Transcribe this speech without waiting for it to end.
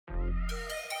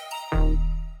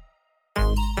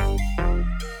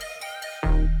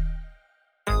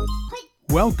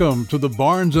Welcome to the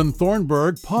Barnes &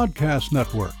 Thornburg Podcast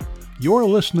Network. You're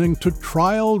listening to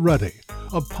Trial Ready,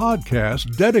 a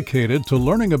podcast dedicated to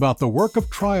learning about the work of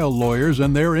trial lawyers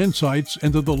and their insights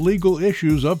into the legal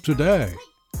issues of today.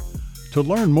 To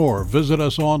learn more, visit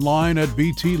us online at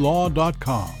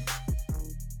btlaw.com.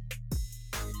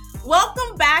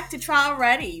 Welcome back to Trial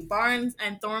Ready, Barnes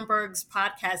 & Thornburg's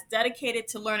podcast dedicated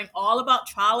to learning all about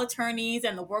trial attorneys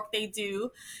and the work they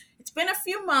do. It's been a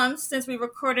few months since we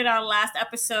recorded our last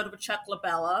episode with Chuck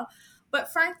LaBella,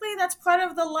 but frankly, that's part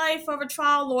of the life of a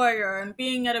trial lawyer and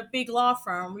being at a big law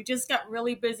firm. We just got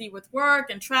really busy with work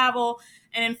and travel,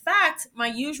 and in fact, my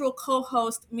usual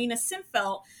co-host, Mina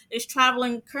Sinfeld, is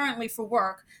traveling currently for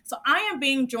work, so I am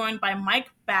being joined by Mike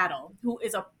Battle, who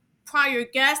is a prior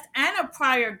guest and a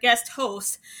prior guest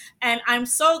host, and I'm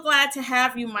so glad to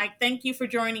have you, Mike. Thank you for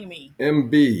joining me.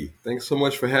 MB, thanks so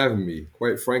much for having me.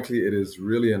 Quite frankly, it is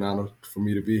really an honor for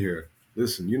me to be here.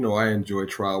 Listen, you know I enjoy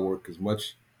trial work as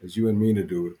much as you and Mina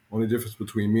do it. Only difference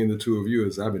between me and the two of you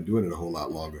is I've been doing it a whole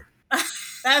lot longer.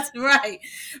 That's right.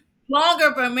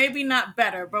 Longer, but maybe not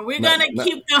better. But we're going to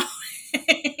keep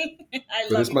going.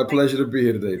 But it's my pleasure to be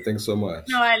here today. Thanks so much.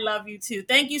 No, I love you too.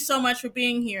 Thank you so much for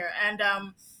being here. And,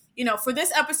 for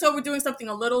this episode, we're doing something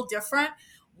a little different.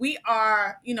 We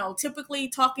are, typically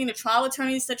talking to trial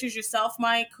attorneys such as yourself,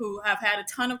 Mike, who have had a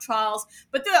ton of trials.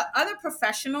 But there are other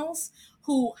professionals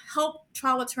who help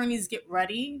trial attorneys get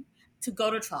ready to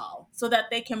go to trial so that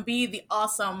they can be the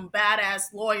awesome,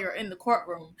 badass lawyer in the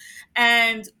courtroom.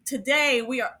 And today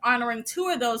we are honoring two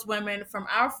of those women from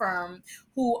our firm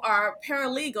who are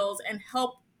paralegals and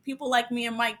help people like me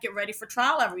and Mike get ready for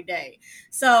trial every day.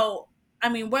 So,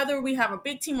 whether we have a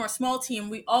big team or a small team,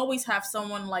 we always have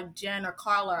someone like Jen or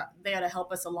Carla there to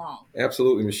help us along.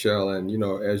 Absolutely, Michelle. And,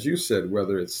 as you said,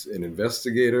 whether it's an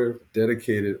investigator,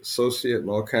 dedicated associate, and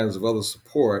all kinds of other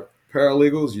support,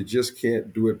 paralegals, you just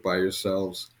can't do it by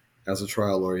yourselves as a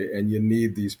trial lawyer, and you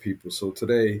need these people. So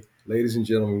today, ladies and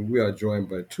gentlemen, we are joined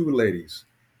by two ladies,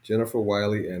 Jennifer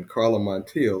Wiley and Carla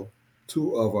Montiel,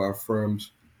 two of our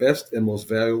firm's best and most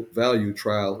valued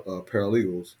trial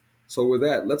paralegals. So with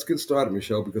that, let's get started,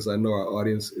 Michelle, because I know our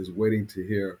audience is waiting to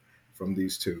hear from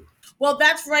these two. Well,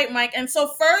 that's right, Mike. And so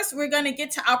first, we're going to get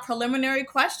to our preliminary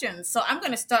questions. So I'm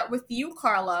going to start with you,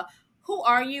 Carla. Who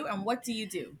are you and what do you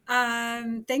do?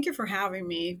 Thank you for having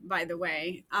me, by the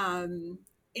way. And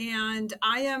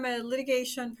I am a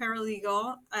litigation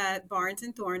paralegal at Barnes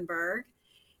 & Thornburg.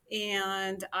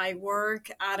 And I work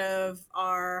out of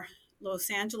our Los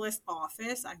Angeles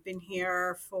office. I've been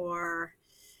here for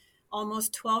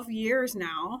almost 12 years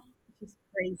now, which is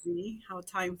crazy how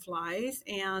time flies.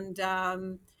 And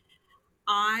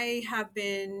I have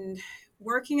been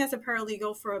working as a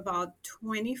paralegal for about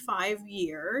 25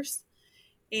 years.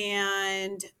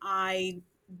 And I've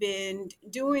been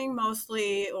doing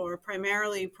mostly or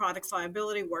primarily products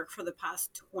liability work for the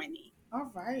past 20.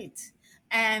 All right.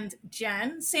 And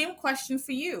Jen, same question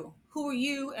for you. Who are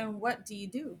you and what do you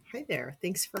do? Hi there.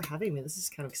 Thanks for having me. This is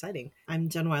kind of exciting. I'm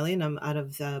Jen Wiley and I'm out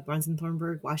of the Barnes &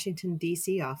 Thornburg, Washington,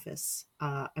 D.C. office.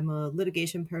 I'm a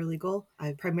litigation paralegal.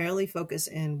 I primarily focus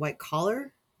in white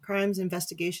collar crimes,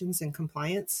 investigations, and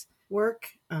compliance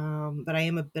work. But I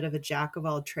am a bit of a jack of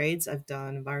all trades. I've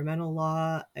done environmental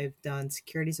law. I've done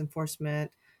securities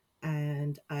enforcement.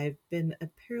 And I've been a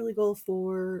paralegal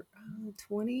for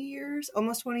 20 years,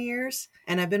 almost 20 years.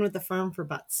 And I've been with the firm for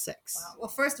about 6. Wow. Well,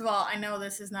 first of all, I know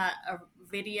this is not a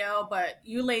video, but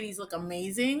you ladies look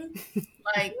amazing.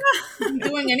 Like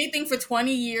doing anything for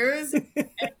 20 years and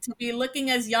to be looking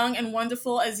as young and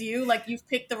wonderful as you, like you've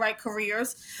picked the right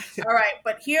careers. All right.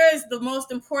 But here is the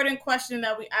most important question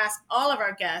that we ask all of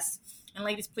our guests. And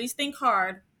ladies, please think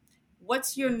hard.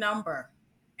 What's your number?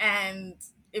 And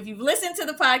if you've listened to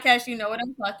the podcast, you know what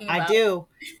I'm talking about. I do.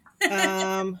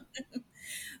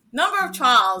 Number of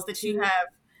trials that you have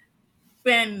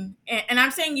been in, and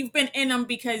I'm saying you've been in them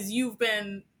because you've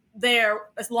been there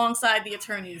alongside the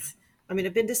attorneys. I've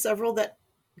been to several that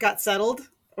got settled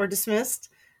or dismissed,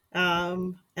 but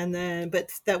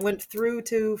that went through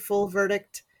to full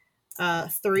verdict,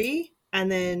 3,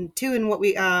 and then 2 in what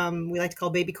we like to call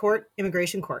baby court,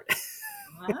 immigration court.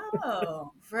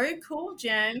 Wow, very cool,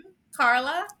 Jen.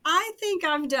 Carla? I think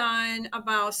I've done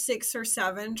about 6 or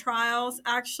 7 trials,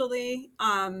 actually.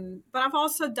 But I've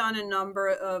also done a number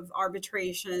of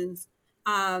arbitrations.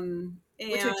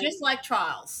 Which are just like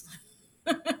trials.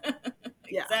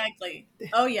 Yeah. Exactly.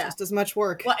 Oh, yeah. Just as much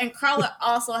work. Well, and Carla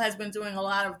also has been doing a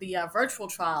lot of the virtual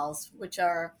trials, which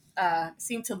are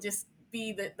seem to just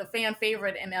be the fan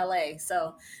favorite in LA.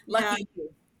 So lucky you.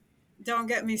 Don't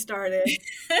get me started.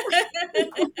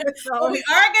 Well, we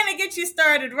are going to get you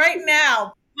started right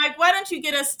now. Mike, why don't you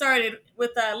get us started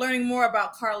with learning more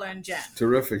about Carla and Jen?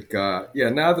 Terrific. Yeah,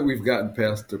 now that we've gotten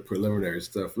past the preliminary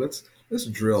stuff, let's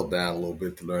drill down a little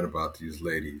bit to learn about these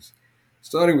ladies.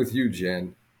 Starting with you,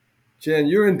 Jen. Jen,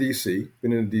 you're in DC.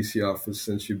 Been in the DC office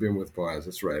since you've been with Barnes.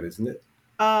 That's right, isn't it?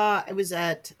 I was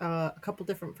at a couple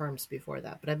different firms before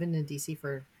that, but I've been in DC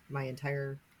for my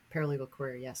entire paralegal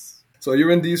career. Yes. So you're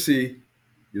in DC.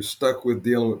 You're stuck with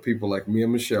dealing with people like me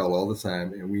and Michelle all the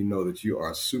time, and we know that you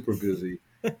are super busy,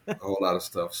 a whole lot of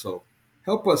stuff. So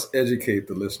help us educate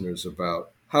the listeners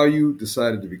about how you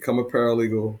decided to become a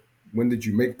paralegal. When did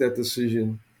you make that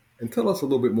decision? And tell us a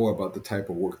little bit more about the type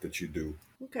of work that you do.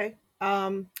 Okay.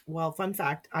 Well, fun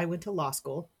fact, I went to law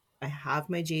school. I have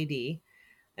my JD,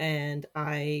 and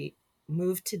I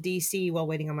moved to DC while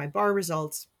waiting on my bar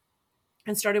results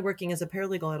and started working as a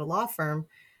paralegal at a law firm.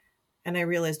 And I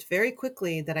realized very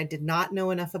quickly that I did not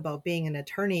know enough about being an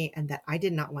attorney and that I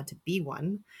did not want to be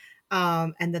one.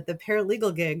 And that the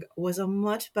paralegal gig was a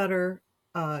much better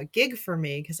gig for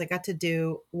me because I got to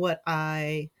do what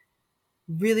I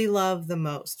really love the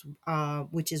most,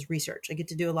 which is research. I get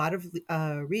to do a lot of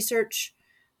research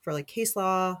for like case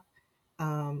law,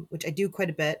 which I do quite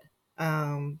a bit.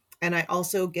 And I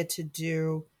also get to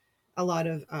do a lot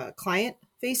of client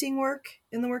facing work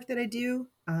in the work that I do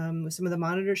with some of the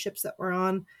monitorships that we're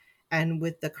on. And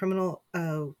with the criminal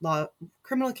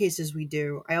cases we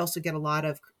do, I also get a lot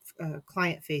of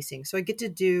client facing. So I get to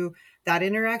do that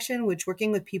interaction, which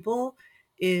working with people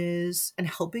and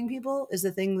helping people is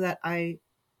the thing that I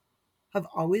have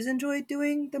always enjoyed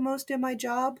doing the most in my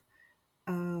job.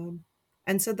 And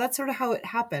so that's sort of how it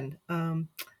happened.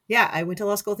 Yeah, I went to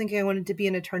law school thinking I wanted to be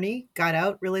an attorney, got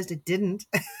out, realized it didn't.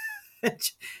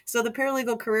 So the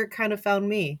paralegal career kind of found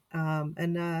me.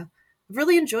 And I've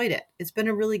really enjoyed it. It's been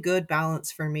a really good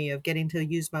balance for me of getting to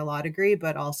use my law degree,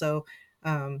 but also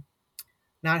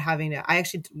not having to. I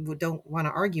actually don't want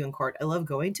to argue in court. I love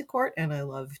going to court and I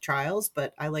love trials,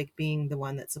 but I like being the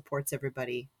one that supports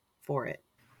everybody for it.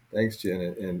 Thanks, Jen.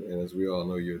 And as we all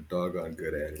know, you're doggone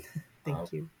good at it.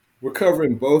 Thank you. We're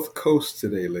covering both coasts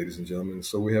today, ladies and gentlemen.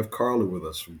 So we have Carla with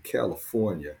us from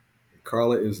California.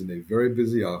 Carla is in a very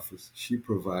busy office. She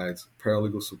provides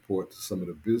paralegal support to some of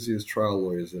the busiest trial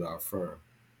lawyers in our firm.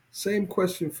 Same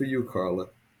question for you, Carla.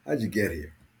 How'd you get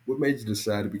here? What made you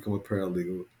decide to become a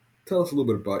paralegal? Tell us a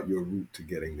little bit about your route to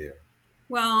getting there.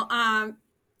 Well, I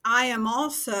am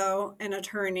also an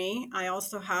attorney. I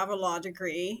also have a law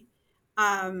degree.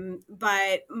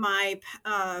 But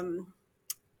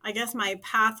I guess my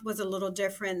path was a little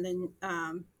different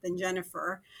than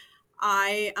Jennifer.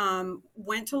 I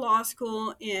went to law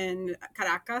school in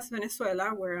Caracas, Venezuela,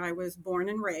 where I was born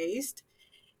and raised.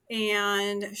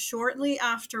 And shortly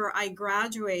after I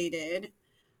graduated,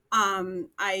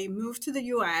 I moved to the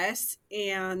U.S.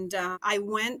 and I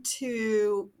went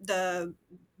to the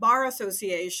Bar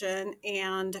Association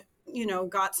and,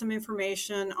 got some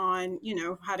information on,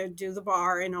 how to do the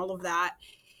bar and all of that.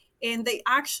 And they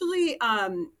actually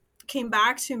came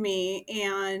back to me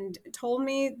and told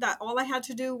me that all I had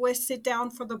to do was sit down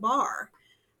for the bar.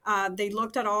 They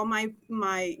looked at all my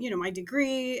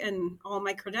degree and all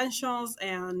my credentials,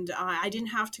 and I didn't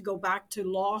have to go back to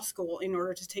law school in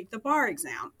order to take the bar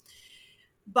exam.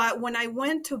 But when I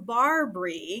went to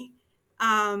Barbary,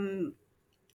 are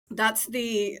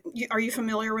you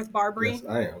familiar with Barbary? Yes,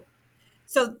 I am.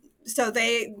 So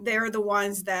they're the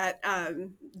ones that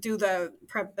do the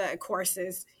prep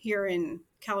courses here in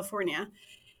California.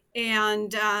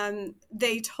 And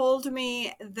they told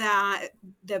me that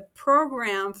the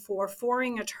program for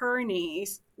foreign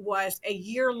attorneys was a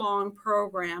year-long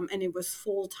program, and it was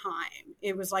full-time.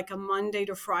 It was like a Monday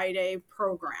to Friday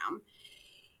program.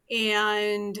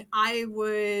 And I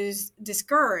was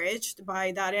discouraged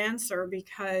by that answer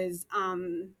because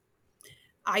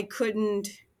I couldn't,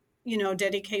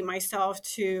 dedicate myself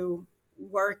to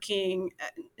working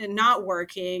and not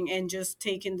working and just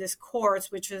taking this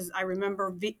course, which is, I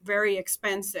remember, very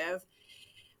expensive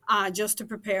just to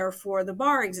prepare for the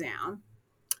bar exam.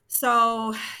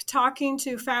 So talking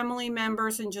to family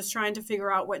members and just trying to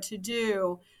figure out what to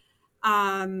do,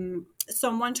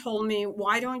 someone told me,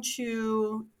 why don't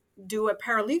you do a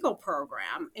paralegal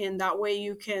program? And that way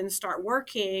you can start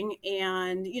working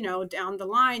and, down the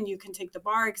line, you can take the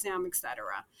bar exam,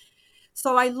 etc.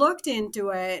 So I looked into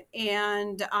it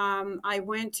and I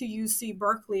went to UC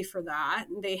Berkeley for that.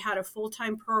 They had a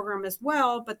full-time program as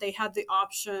well, but they had the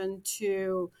option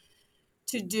to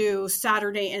do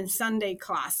Saturday and Sunday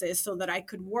classes so that I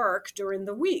could work during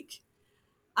the week.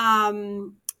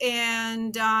 So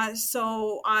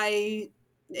I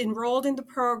enrolled in the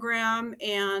program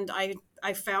and I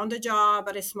I found a job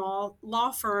at a small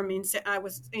law firm. I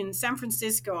was in San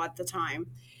Francisco at the time.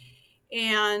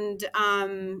 And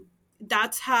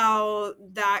that's how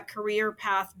that career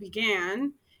path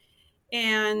began.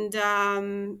 And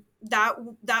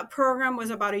that program was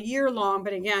about a year long,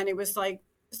 but again, it was like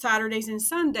Saturdays and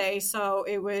Sundays, so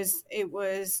it was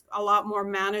a lot more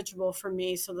manageable for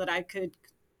me, so that I could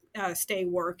stay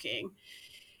working.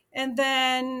 And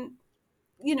then,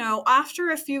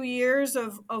 after a few years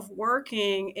of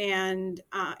working and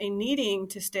needing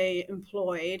to stay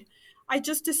employed, I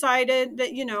just decided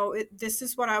that, this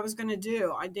is what I was going to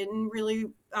do. I didn't really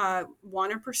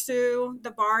want to pursue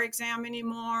the bar exam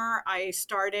anymore. I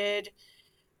started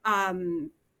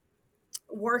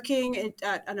working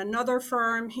at another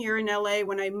firm here in LA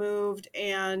when I moved,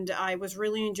 and I was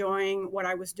really enjoying what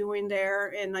I was doing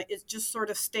there, and it just sort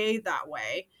of stayed that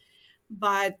way.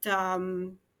 But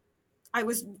I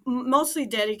was mostly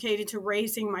dedicated to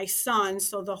raising my son,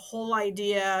 so the whole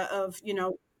idea of,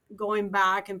 going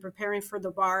back and preparing for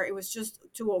the bar, it was just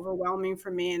too overwhelming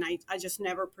for me, and I just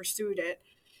never pursued it.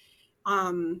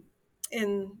 And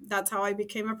that's how I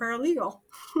became a paralegal.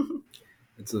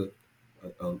 It's a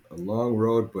long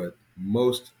road, but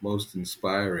most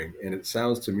inspiring. And it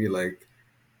sounds to me like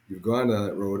you've gone down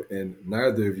that road, and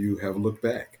neither of you have looked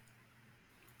back.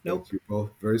 Nope. You're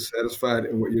both very satisfied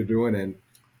in what you're doing,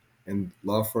 and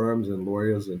law firms and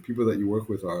lawyers and people that you work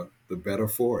with are the better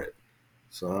for it.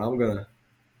 So I'm gonna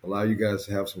allow you guys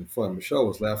to have some fun. Michelle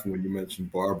was laughing when you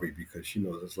mentioned Barbie, because she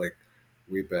knows it's like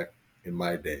way back in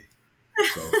my day.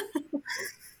 So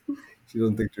she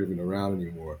doesn't think they're even around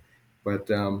anymore.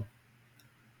 But I'm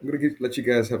going to let you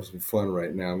guys have some fun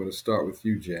right now. I'm going to start with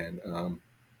you, Jan.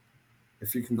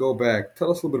 If you can go back, tell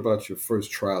us a little bit about your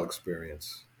first trial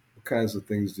experience. What kinds of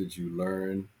things did you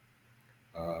learn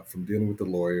from dealing with the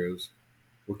lawyers?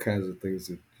 What kinds of things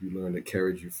did you learn that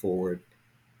carried you forward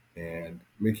and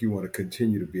make you want to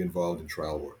continue to be involved in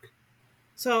trial work?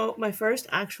 So my first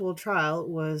actual trial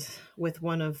was with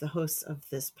one of the hosts of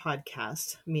this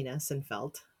podcast, Mina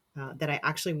Sinfeld, that I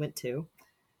actually went to.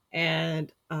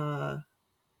 And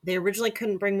they originally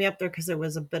couldn't bring me up there because there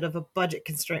was a bit of a budget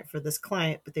constraint for this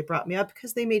client, but they brought me up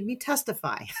because they made me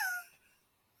testify.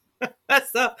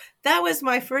 So that was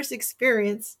my first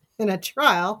experience in a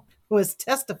trial, was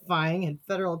testifying in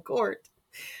federal court.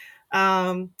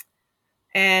 But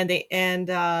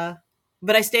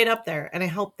I stayed up there and I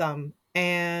helped them.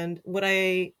 And what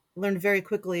I learned very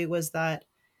quickly was that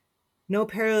no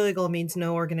paralegal means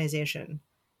no organization.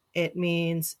 It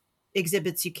means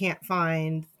exhibits you can't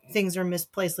find, things are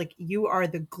misplaced. Like, you are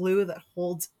the glue that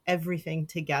holds everything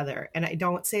together. And I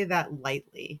don't say that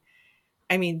lightly.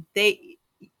 I mean,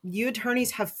 you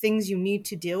attorneys have things you need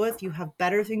to deal with. You have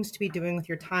better things to be doing with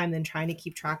your time than trying to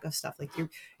keep track of stuff. Like,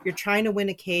 you're trying to win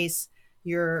a case.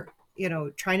 We're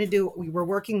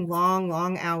working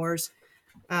long hours.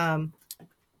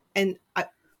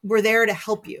 We're there to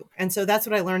help you. And so that's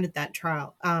what I learned at that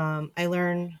trial. I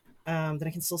learned that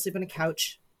I can still sleep on a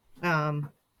couch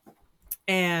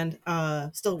and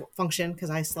still function, because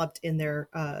I slept in their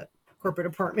corporate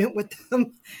apartment with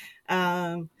them.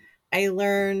 I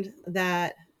learned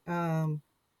that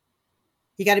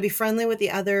you got to be friendly with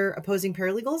the other opposing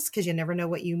paralegals, because you never know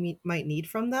what you might need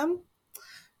from them.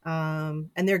 And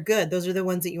they're good. Those are the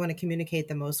ones that you want to communicate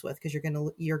the most with, because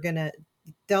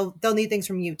they'll need things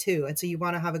from you too. And so you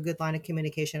want to have a good line of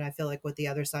communication, I feel like, with the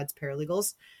other side's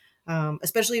paralegals,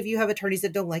 especially if you have attorneys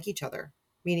that don't like each other,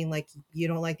 meaning like you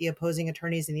don't like the opposing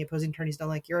attorneys and the opposing attorneys don't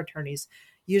like your attorneys.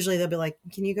 Usually they'll be like,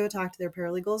 can you go talk to their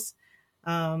paralegals?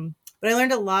 But I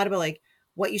learned a lot about like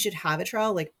what you should have at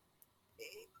trial. Like,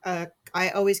 I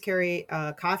always carry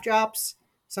cough drops,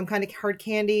 some kind of hard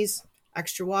candies,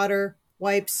 extra water,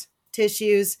 wipes,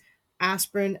 tissues,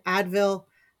 aspirin, Advil,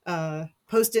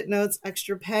 Post-it notes,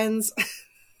 extra pens.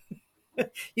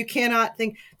 You cannot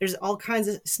think. There's all kinds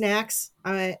of snacks.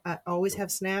 I always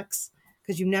have snacks,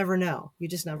 because you never know. You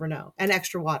just never know. And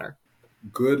extra water.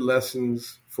 Good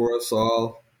lessons for us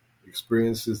all,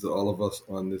 experiences that all of us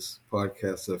on this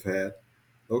podcast have had.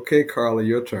 Okay, Carla,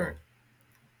 your turn.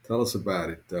 Tell us about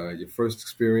it. Your first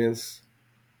experience.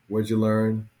 What'd you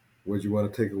learn? What'd you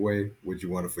want to take away? What'd you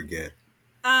want to forget?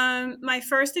 My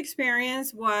first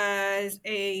experience was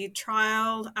a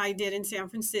trial I did in San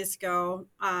Francisco.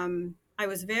 I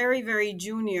was very, very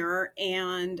junior,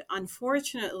 and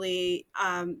unfortunately,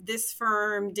 this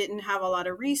firm didn't have a lot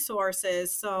of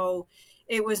resources, so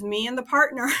it was me and the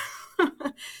partner.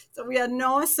 So we had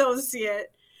no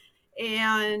associate,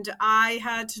 and I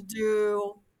had to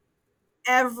do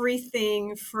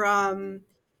everything from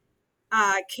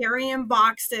carrying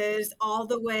boxes all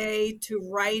the way to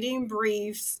writing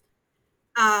briefs,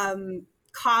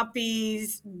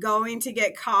 copies, going to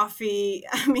get coffee.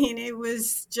 I mean, it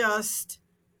was just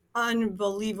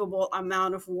unbelievable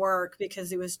amount of work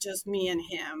because it was just me and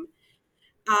him.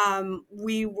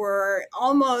 We were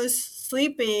almost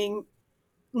sleeping,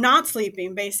 not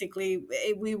sleeping, basically.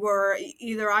 We were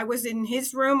either I was in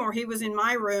his room or he was in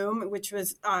my room, which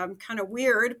was kind of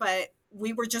weird, but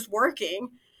we were just working.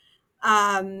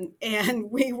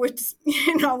 And we would,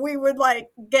 we would like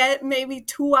get maybe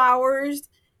 2 hours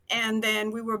and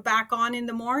then we were back on in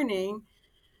the morning,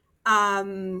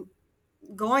 um,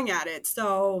 going at it.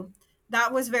 So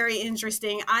that was very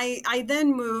interesting. I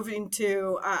then moved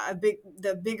into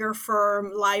the bigger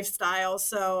firm lifestyle.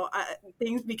 So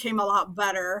things became a lot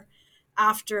better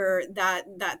after that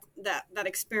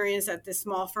experience at this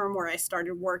small firm where I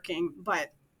started working.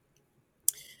 But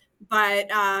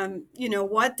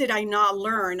what did I not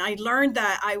learn? I learned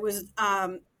that I was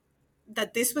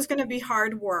that this was going to be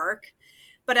hard work,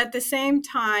 but at the same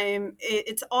time,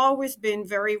 it's always been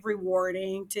very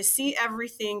rewarding to see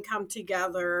everything come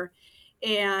together,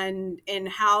 and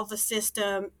how the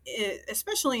system,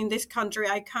 especially in this country.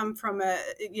 I come from a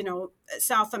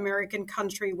South American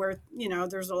country where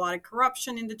there's a lot of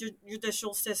corruption in the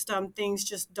judicial system. Things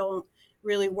just don't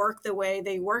really work the way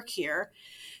they work here.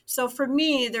 So for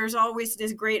me, there's always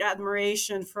this great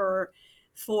admiration for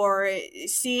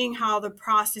seeing how the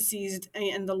processes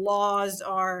and the laws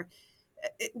are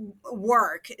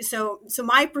work. So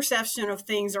my perception of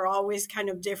things are always kind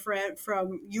of different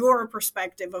from your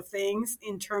perspective of things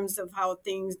in terms of how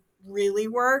things really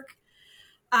work.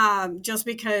 Just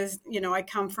because I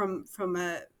come from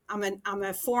I'm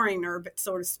a foreigner, but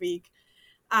so to speak.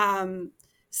 Um,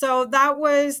 so that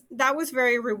was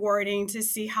very rewarding to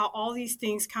see how all these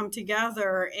things come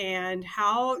together and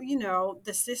how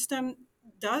the system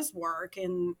does work,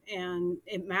 and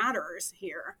it matters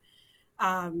here,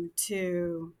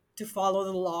 to follow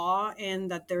the law,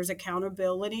 and that there's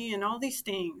accountability and all these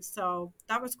things. So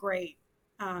that was great,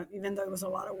 even though it was a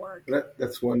lot of work.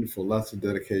 That's wonderful. Lots of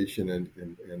dedication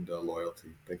and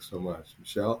loyalty. Thanks so much.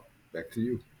 Michelle, back to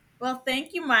you. Well,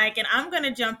 thank you, Mike. And I'm going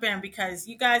to jump in because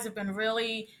you guys have been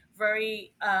really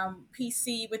very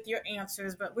PC with your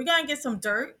answers, but we're going to get some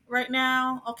dirt right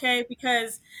now, okay?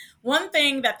 Because one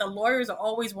thing that the lawyers are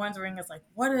always wondering is like,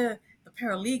 what are the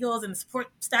paralegals and the support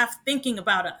staff thinking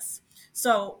about us?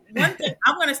 So one thing,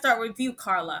 I'm going to start with you,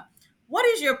 Carla. What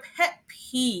is your pet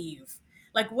peeve?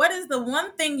 Like, what is the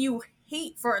one thing you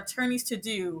hate for attorneys to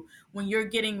do when you're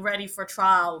getting ready for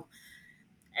trial?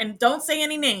 And don't say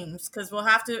any names because we'll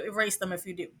have to erase them if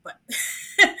you do. But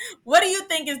what do you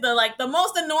think is the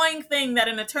most annoying thing that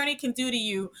an attorney can do to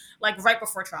you, like right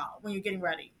before trial when you're getting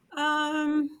ready?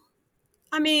 I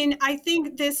mean, I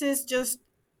think this is just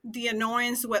the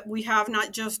annoyance what we have,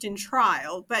 not just in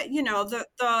trial, but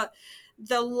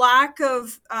the lack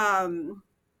of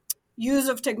use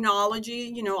of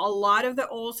technology. A lot of the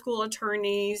old school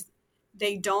attorneys,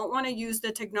 they don't want to use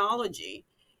the technology,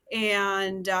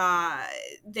 and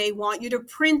they want you to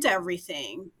print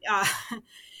everything.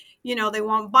 They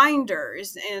want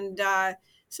binders, and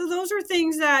so those are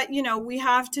things that we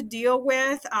have to deal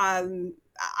with.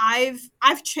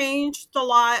 I've changed a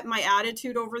lot my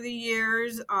attitude over the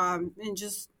years, and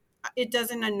just it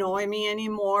doesn't annoy me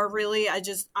anymore. Really, I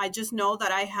just know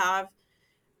that I have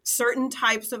certain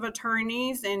types of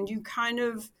attorneys, and you kind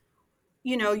of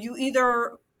you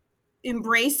either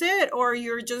embrace it or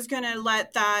you're just going to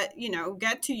let that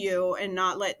get to you and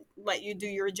not let you do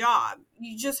your job.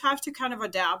 You just have to kind of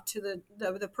adapt to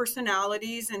the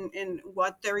personalities, and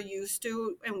what they're used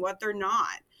to and what they're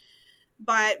not.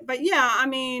 But yeah, I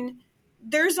mean,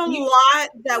 there's a lot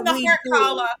that The we heart, do.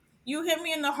 Carla. You hit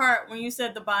me in the heart when you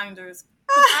said the binders.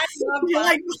 'Cause I love You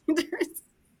like binders. binders?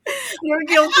 You're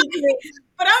guilty too.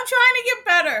 But I'm trying to get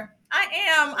better.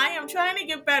 I am trying to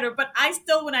get better. But I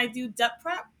still, when I do depth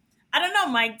prep, I don't know,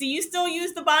 Mike. Do you still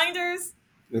use the binders?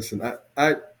 Listen,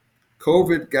 I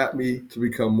COVID got me to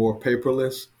become more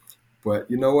paperless, but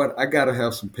you know what? I got to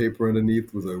have some paper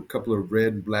underneath with a couple of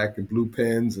red, black, and blue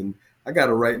pens, and I got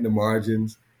to write in the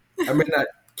margins. I may not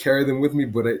carry them with me,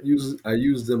 but I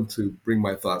use them to bring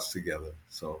my thoughts together.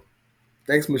 So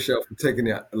thanks, Michelle,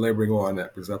 for laboring on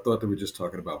that, because I thought they were just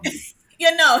talking about me.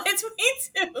 It's me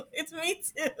too. It's me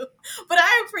too. But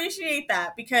I appreciate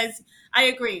that because I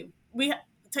agree.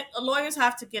 Lawyers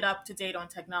have to get up to date on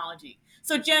technology.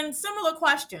 So, Jen, similar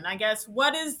question, I guess.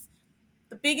 What is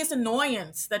the biggest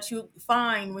annoyance that you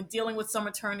find when dealing with some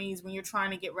attorneys when you're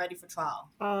trying to get ready for trial?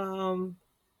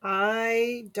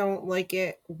 I don't like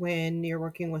it when you're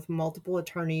working with multiple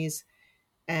attorneys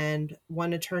and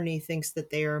one attorney thinks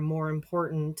that they are more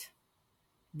important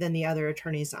than the other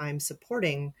attorneys I'm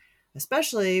supporting.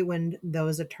 especially when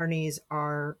those attorneys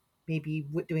are maybe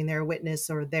doing their witness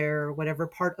or their whatever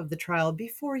part of the trial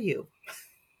before you.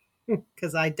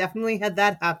 Because I definitely had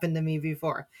that happen to me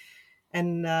before.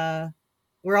 And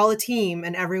we're all a team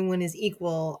and everyone is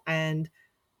equal.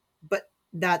 But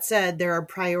that said, there are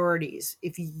priorities.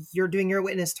 If you're doing your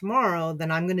witness tomorrow,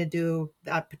 then I'm going to do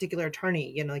that particular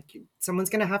attorney. Like someone's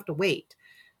going to have to wait.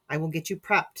 I will get you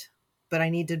prepped, but I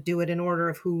need to do it in order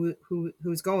of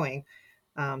who's going.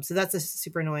 So that's a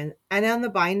super annoying. And on the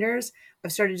binders,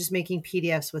 I've started just making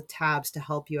PDFs with tabs to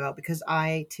help you out, because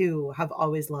I too have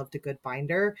always loved a good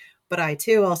binder, but I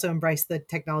too also embrace the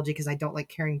technology because I don't like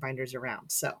carrying binders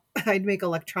around. So I'd make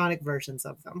electronic versions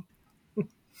of them.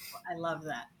 I love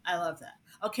that. I love that.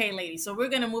 Okay, ladies, so we're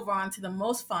going to move on to the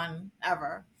most fun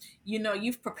ever.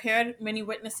 You've prepared many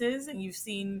witnesses and you've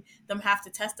seen them have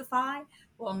to testify.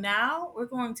 Well, now we're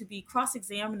going to be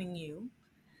cross-examining you.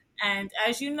 And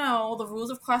as you know, the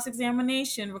rules of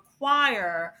cross-examination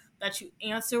require that you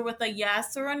answer with a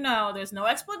yes or a no. There's no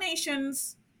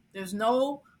explanations. There's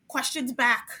no questions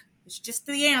back. It's just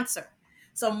the answer.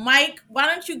 So, Mike, why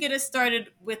don't you get us started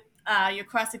with your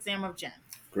cross-exam of Jen?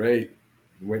 Great.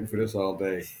 I'm waiting for this all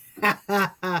day.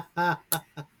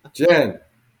 Jen.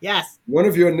 Yes. One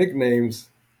of your nicknames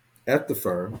at the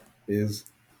firm is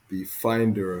the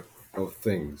finder of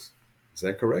things. Is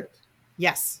that correct?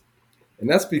 Yes. And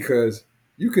that's because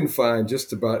you can find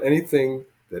just about anything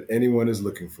that anyone is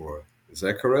looking for. Is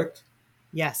that correct?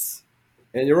 Yes.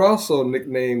 And you're also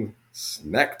nicknamed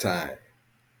Snack Time.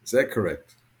 Is that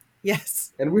correct?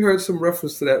 Yes. And we heard some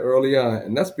reference to that early on,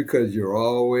 and that's because you're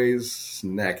always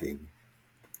snacking.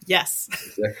 Yes.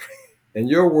 Exactly. And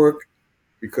your work,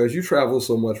 because you travel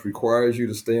so much, requires you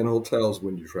to stay in hotels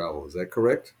when you travel. Is that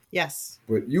correct? Yes.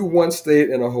 But you once stayed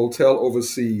in a hotel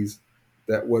overseas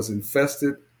that was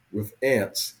infested with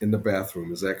ants in the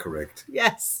bathroom. Is that correct?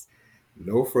 Yes.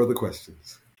 No further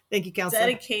questions. Thank you, Counselor.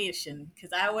 Dedication,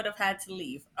 because I would have had to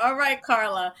leave. All right,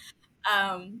 Carla.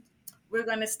 We're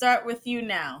going to start with you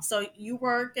now. So you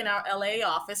work in our LA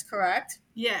office, correct?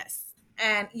 Yes.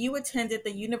 And you attended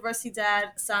the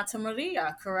Universidad Santa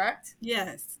Maria, correct?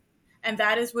 Yes. And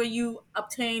that is where you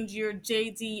obtained your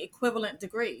JD equivalent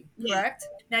degree, correct?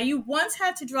 Yes. Now, you once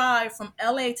had to drive from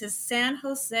LA to San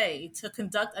Jose to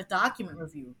conduct a document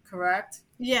review, correct?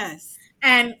 Yes.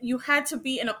 And you had to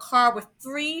be in a car with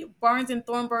 3 Barnes and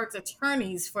Thornburg's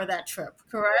attorneys for that trip,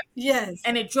 correct? Yes.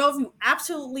 And it drove you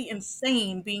absolutely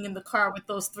insane being in the car with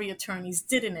those 3 attorneys,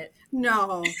 didn't it?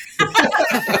 No.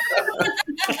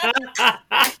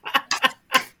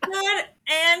 Good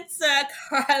answer,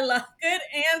 Carla. Good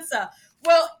answer.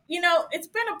 Well, it's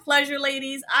been a pleasure,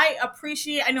 ladies.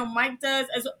 I know Mike does,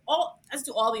 as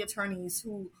do all the attorneys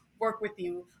who work with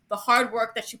you, the hard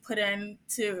work that you put in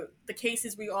to the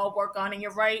cases we all work on. And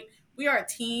you're right, we are a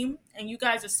team, and you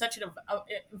guys are such a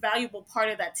valuable part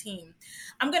of that team.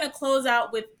 I'm going to close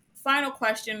out with final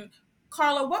question.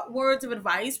 Carla, what words of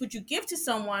advice would you give to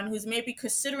someone who's maybe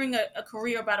considering a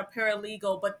career about a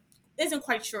paralegal but isn't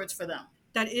quite sure it's for them?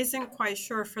 That isn't quite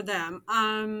sure for them.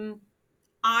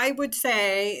 I would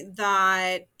say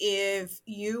that if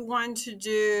you want to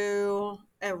do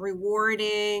a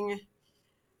rewarding,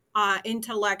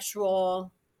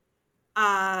 intellectual,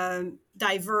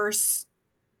 diverse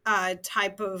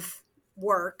type of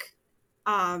work,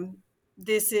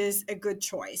 this is a good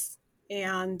choice.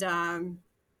 And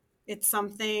it's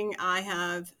something I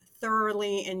have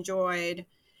thoroughly enjoyed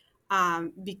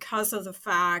because of the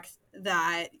fact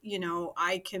that,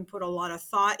 I can put a lot of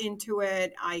thought into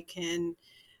it. I can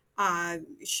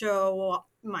show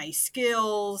my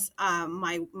skills.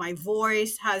 My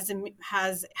voice has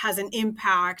an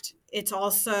impact. It's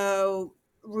also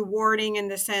rewarding in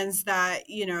the sense that,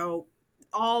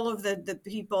 all of the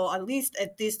people, at least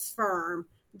at this firm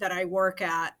that I work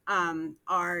at,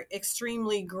 are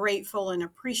extremely grateful and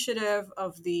appreciative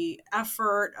of the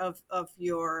effort of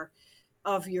your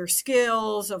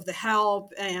skills, of the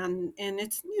help, and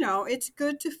it's it's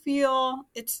good to feel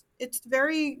it's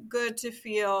very good to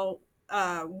feel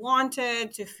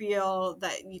wanted, to feel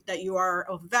that you are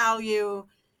of value,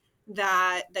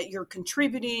 that you're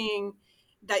contributing,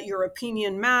 that your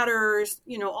opinion matters,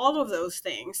 all of those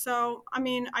things. So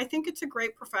I think it's a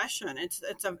great profession. It's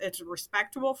a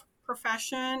respectable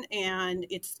profession, and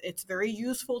it's very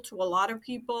useful to a lot of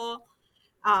people.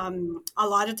 A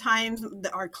lot of times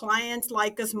our clients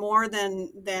like us more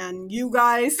than you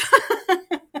guys.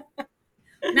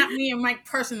 Not me and Mike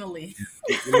personally.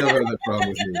 You never had that problem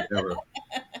with me, ever.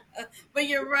 But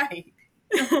you're right.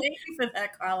 Thank you for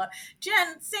that, Carla.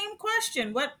 Jen, same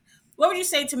question. What would you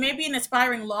say to maybe an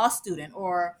aspiring law student,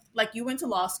 or like you went to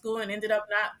law school and ended up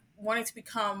not wanting to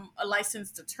become a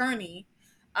licensed attorney,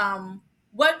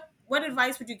 what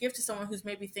advice would you give to someone who's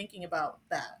maybe thinking about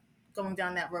that, going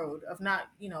down that road of not,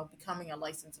 becoming a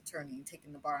licensed attorney and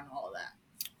taking the bar and all of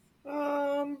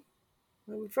that?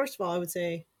 First of all, I would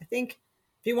say, I think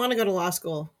if you want to go to law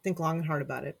school, think long and hard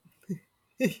about it.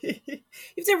 You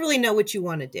have to really know what you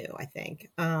want to do, I think.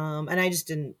 And I just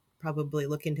didn't probably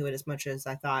look into it as much as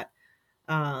I thought.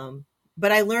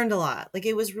 But I learned a lot. Like,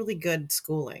 it was really good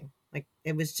schooling. Like,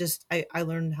 it was just, I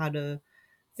learned how to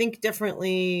think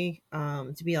differently,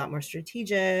 to be a lot more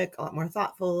strategic, a lot more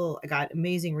thoughtful. I got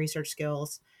amazing research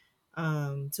skills.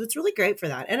 So it's really great for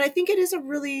that. And I think it is a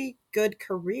really good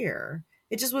career.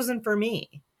 It just wasn't for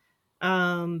me.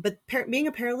 But being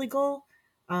a paralegal,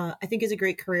 I think is a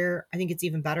great career. I think it's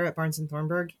even better at Barnes &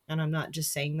 Thornburg. And I'm not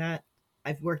just saying that.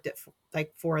 I've worked at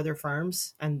like 4 other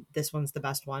firms, and this one's the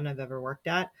best one I've ever worked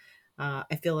at.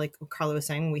 I feel like Carla was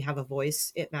saying, we have a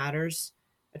voice. It matters.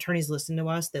 Attorneys listen to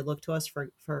us. They look to us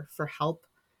for help.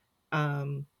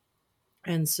 And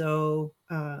so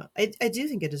I do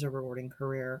think it is a rewarding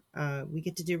career. We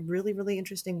get to do really, really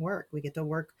interesting work. We get to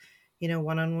work,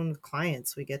 one-on-one with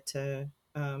clients. We get to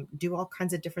do all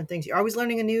kinds of different things. You're always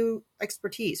learning a new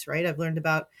expertise, right? I've learned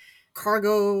about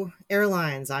cargo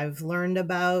airlines. I've learned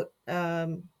about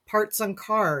parts on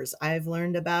cars. I've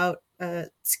learned about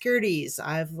securities.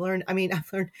 I've learned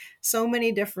so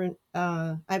many different,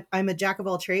 I'm a jack of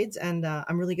all trades, and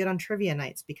I'm really good on trivia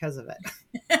nights because of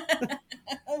it.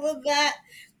 Well, that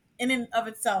in and of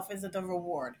itself is the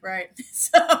reward, right?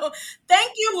 So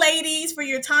thank you, ladies, for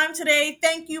your time today.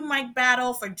 Thank you, Mike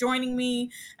Battle, for joining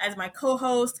me as my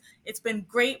co-host. It's been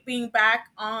great being back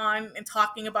on and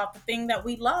talking about the thing that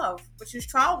we love, which is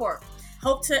trial work.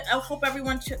 I hope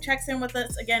everyone checks in with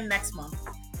us again next month.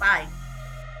 Bye.